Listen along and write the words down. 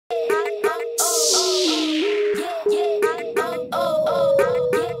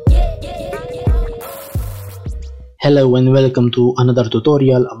Hello and welcome to another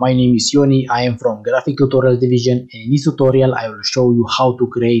tutorial. My name is Ioni. I am from Graphic Tutorials division, and in this tutorial I will show you how to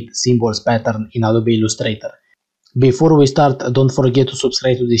create symbols pattern in Adobe Illustrator. Before we start, don't forget to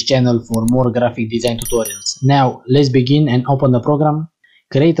subscribe to this channel for more graphic design tutorials. Now let's begin and open the program.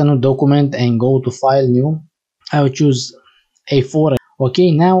 Create a new document and go to File, New. I will choose A4.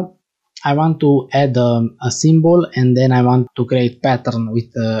 Okay, now I want to add a symbol, and then I want to create pattern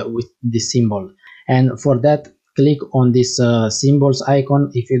with this symbol. And for that, click on this symbols icon.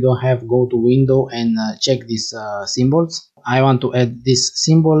 If you don't have, go to window and check these symbols. I want to add this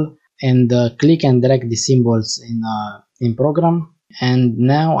symbol, and click and drag the symbols in program. And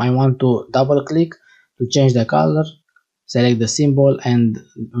now I want to double click to change the color. Select the symbol, and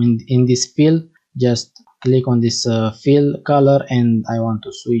in this fill, just click on this fill color, and I want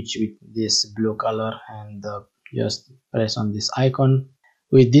to switch with this blue color, and just press on this icon.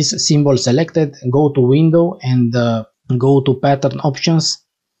 With this symbol selected, go to window and go to pattern options.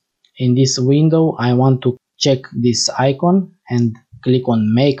 In this window I want to check this icon and click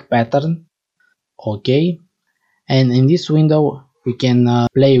on make pattern. Okay, and in this window we can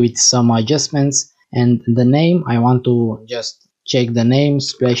play with some adjustments, and the name I want to just check the name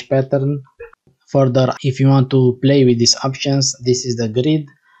splash pattern. Further, if you want to play with these options, this is the grid,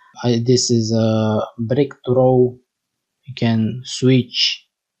 this is a brick to row. You can switch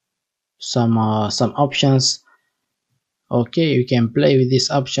some options. Okay, you can play with these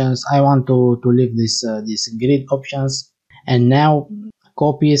options. I want to leave this grid options. And now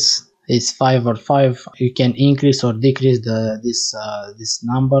copies is 5 or 5. You can increase or decrease this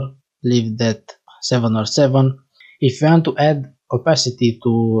number. Leave that 7 or 7. If you want to add opacity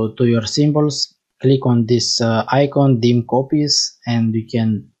to your symbols, click on this icon, dim copies, and you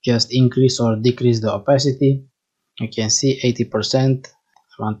can just increase or decrease the opacity. You can see 80%.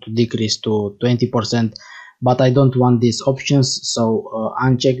 I want to decrease to 20%, but I don't want these options, so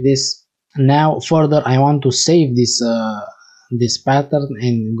uncheck this. Now further, I want to save this pattern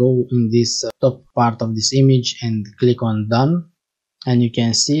and go in this top part of this image and click on done. And you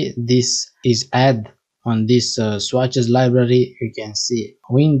can see this is add on this swatches library. You can see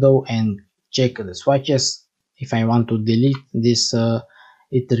window and check the swatches. If I want to delete this,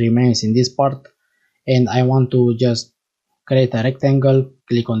 it remains in this part. And I want to just create a rectangle.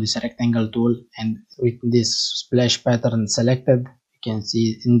 Click on this rectangle tool, and with this splash pattern selected, you can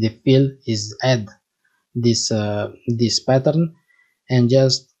see in the fill is add this pattern, and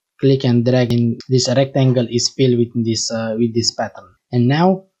just click and drag in this rectangle is filled with this pattern. And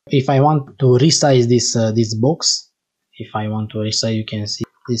now if I want to resize this box, if I want to resize, you can see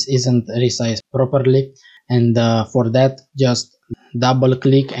this isn't resized properly, and for that, just double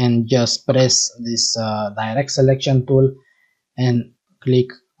click and just press this direct selection tool and click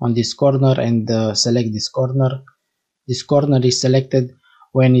on this corner and select this corner. This corner is selected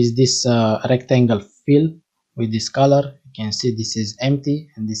when is this rectangle fill with this color. You can see this is empty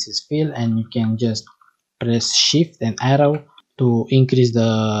and this is fill, and you can just press shift and arrow to increase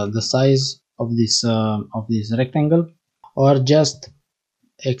the size of this rectangle, or just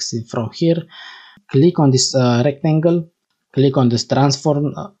exit from here. Click on this rectangle, click on this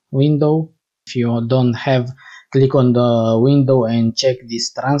transform window. If you don't have, click on the window and check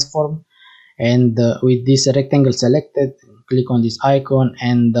this transform, and with this rectangle selected, click on this icon,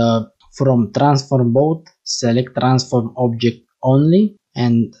 and from transform both, select transform object only.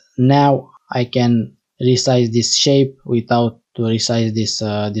 And now I can resize this shape without to resize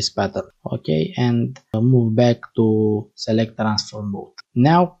this pattern. Okay, and move back to select transform both.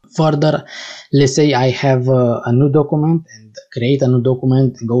 Now further, let's say I have a new document, and create a new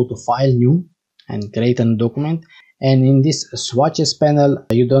document, go to file, new, and create a new document. And in this swatches panel,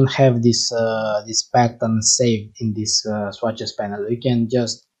 you don't have this pattern saved in this swatches panel. You can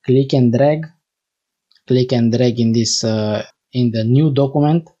just click and drag in this in the new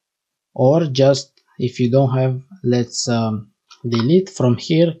document, or just if you don't have, let's delete from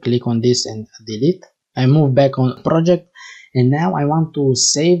here. Click on this and delete. I move back on project, and now I want to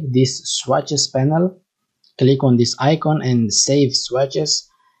save this swatches panel. Click on this icon and save swatches,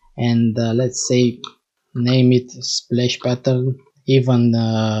 and let's say name it splash pattern. Even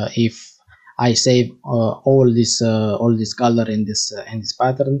if I save all this color in this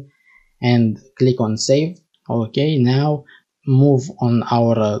pattern, and click on save. Okay, now move on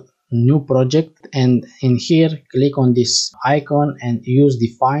our new project, and in here click on this icon and use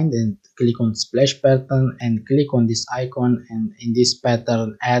define, and click on splash pattern and click on this icon, and in this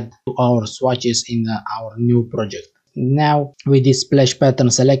pattern add to our swatches in our new project. Now with this splash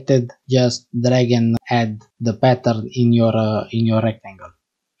pattern selected, just drag and add the pattern in your rectangle.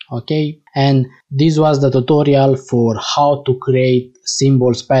 Okay, and this was the tutorial for how to create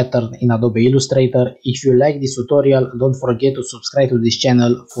symbols pattern in Adobe Illustrator. If you like this tutorial, don't forget to subscribe to this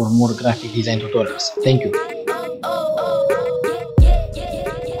channel for more graphic design tutorials. Thank you.